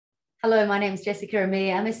Hello, my name is Jessica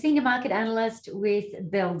Amir. I'm a senior market analyst with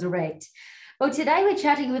Bell Direct. Well, today we're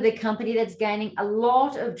chatting with a company that's gaining a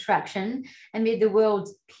lot of traction amid the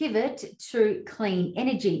world's pivot to clean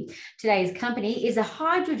energy. Today's company is a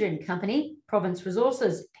hydrogen company. Province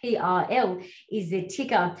Resources, PRL, is their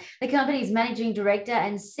ticker. The company's managing director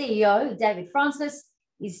and CEO, David Francis,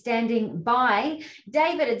 is standing by.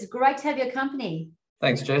 David, it's great to have your company.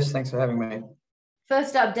 Thanks, Jess. Thanks for having me.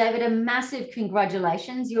 First up, David, a massive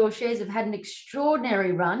congratulations. Your shares have had an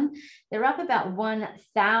extraordinary run. They're up about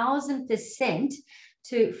 1,000%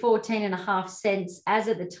 to 14.5 cents as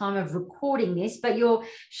at the time of recording this, but your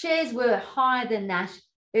shares were higher than that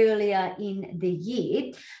earlier in the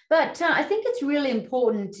year. But I think it's really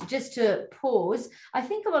important just to pause. I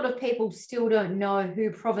think a lot of people still don't know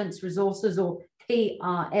who Province Resources or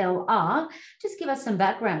PRL are. Just give us some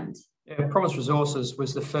background. Yeah, Province Resources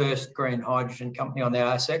was the first green hydrogen company on the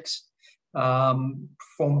ASX,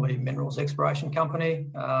 formerly minerals exploration company.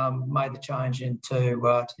 Made the change into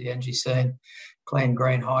to the energy scene. Clean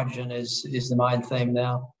green hydrogen is the main theme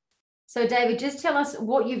now. So, David, just tell us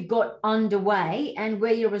what you've got underway and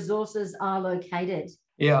where your resources are located.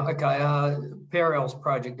 Yeah, okay. PRL's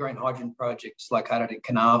project, green hydrogen project, is located in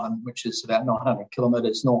Carnarvon, which is about 900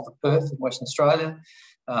 kilometres north of Perth in Western Australia.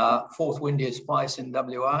 Fourth windiest place in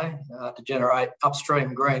WA. To generate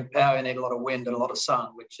upstream green power, you need a lot of wind and a lot of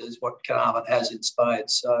sun, which is what Carnarvon has in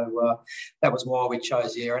spades. So that was why we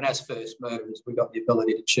chose the area. And as first movers, we got the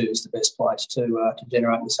ability to choose the best place to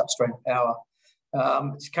generate this upstream power.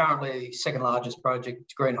 It's currently the second largest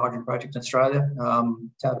project, green hydrogen project in Australia.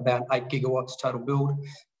 It's at about 8 gigawatts total build,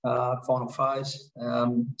 final phase.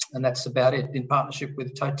 And that's about it, in partnership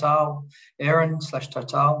with Total Eren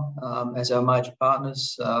 /Total as our major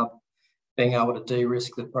partners, being able to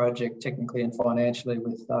de-risk the project technically and financially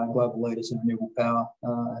with global leaders in renewable power.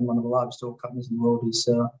 And one of the largest oil companies in the world is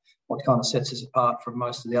what kind of sets us apart from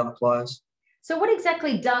most of the other players. So what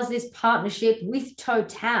exactly does this partnership with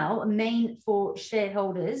Total mean for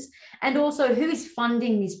shareholders, and also who is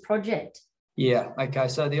funding this project? Yeah, okay.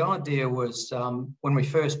 So the idea was when we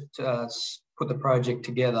first put the project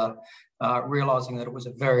together, realising that it was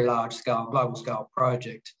a very large scale, global scale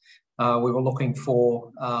project, we were looking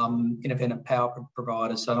for independent power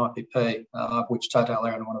providers, so an IPP, of which Total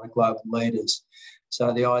Eren are one of the global leaders.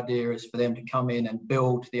 So the idea is for them to come in and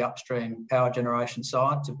build the upstream power generation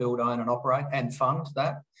side, to build, own and operate and fund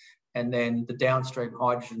that. And then the downstream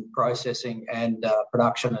hydrogen processing and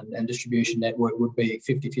production and distribution network would be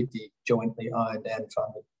 50-50 jointly owned and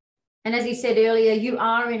funded. And as you said earlier, you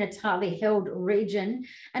are in a tightly held region.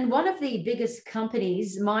 And one of the biggest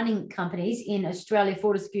companies, mining companies in Australia,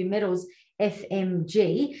 Fortescue Metals,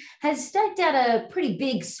 FMG, has staked out a pretty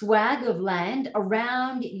big swag of land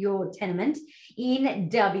around your tenement in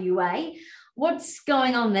WA. What's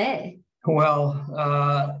going on there? Well,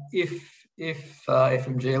 if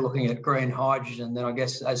FMG are looking at green hydrogen, then I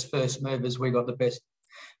guess as first movers we got the best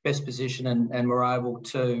position and were able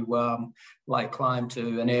to lay claim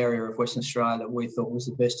to an area of Western Australia that we thought was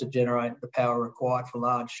the best to generate the power required for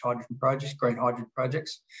large hydrogen projects, green hydrogen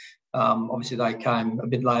projects. Obviously they came a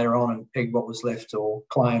bit later on and pegged what was left or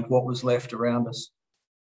claimed what was left around us,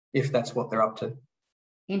 if that's what they're up to.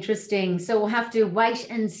 Interesting. So we'll have to wait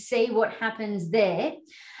and see what happens there.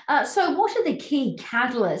 So what are the key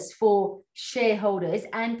catalysts for shareholders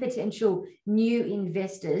and potential new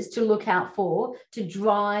investors to look out for to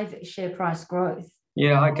drive share price growth?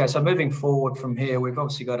 Yeah, okay. So moving forward from here, we've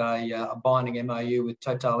obviously got a binding MOU with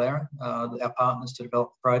Total Eren, our partners to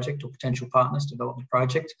develop the project, or potential partners to develop the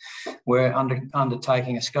project. We're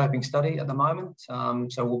undertaking a scoping study at the moment.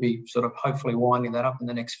 So we'll be sort of hopefully winding that up in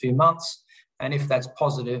the next few months. And if that's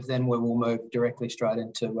positive, then we will move directly straight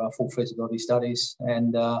into full feasibility studies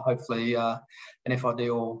and hopefully an FID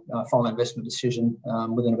or final investment decision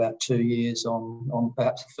within about 2 years on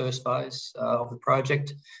perhaps the first phase of the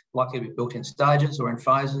project, likely to be built in stages or in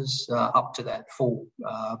phases up to that full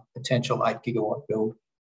potential 8 gigawatt build.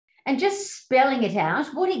 And just spelling it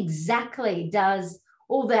out, what exactly does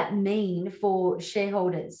all that mean for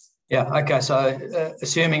shareholders? Yeah, okay, so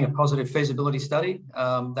assuming a positive feasibility study,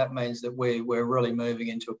 that means that we're really moving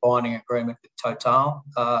into a binding agreement with Total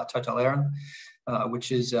Eren,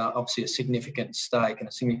 which is obviously a significant stake and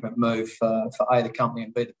a significant move for A, the company,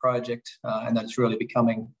 and B, the project, and that's really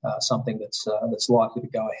becoming something that's likely to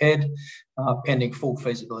go ahead, pending full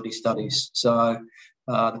feasibility studies. So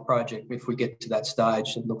the project, if we get to that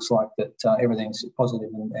stage, it looks like that everything's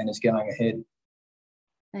positive and is going ahead.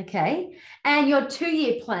 Okay. And your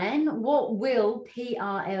 2-year plan, what will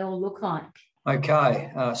PRL look like?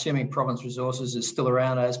 Okay, assuming Province Resources is still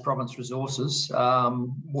around as Province Resources,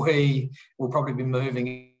 we will probably be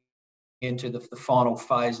moving into the final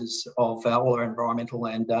phases of all our environmental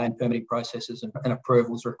and permitting processes and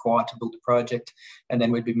approvals required to build the project. And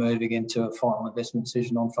then we'd be moving into a final investment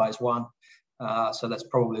decision on phase one. So that's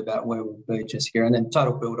probably about where we'll be, Jessica. And then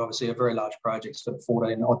total build, obviously, a very large project, sort of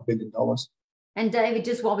 $14 billion. And David,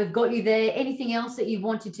 just while we've got you there, anything else that you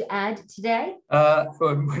wanted to add today?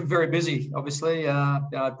 We're very busy, obviously.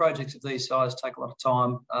 Projects of these size take a lot of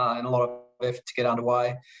time and a lot of effort to get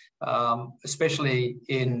underway, especially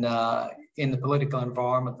in the political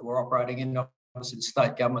environment that we're operating in. Obviously, the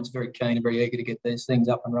state government's very keen and very eager to get these things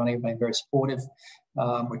up and running, been very supportive.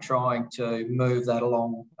 We're trying to move that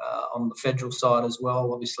along on the federal side as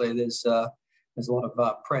well. Obviously, there's a lot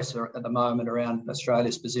of press at the moment around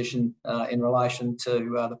Australia's position in relation to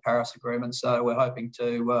the Paris Agreement. So we're hoping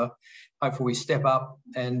to hopefully step up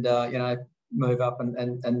and move up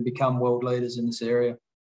and become world leaders in this area.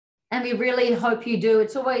 And we really hope you do.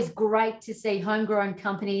 It's always great to see homegrown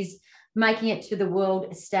companies making it to the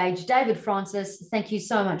world stage. David Francis, thank you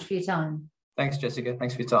so much for your time. Thanks, Jessica.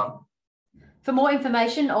 Thanks for your time. For more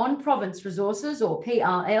information on Province Resources or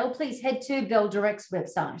PRL, please head to Bell Direct's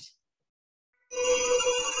website.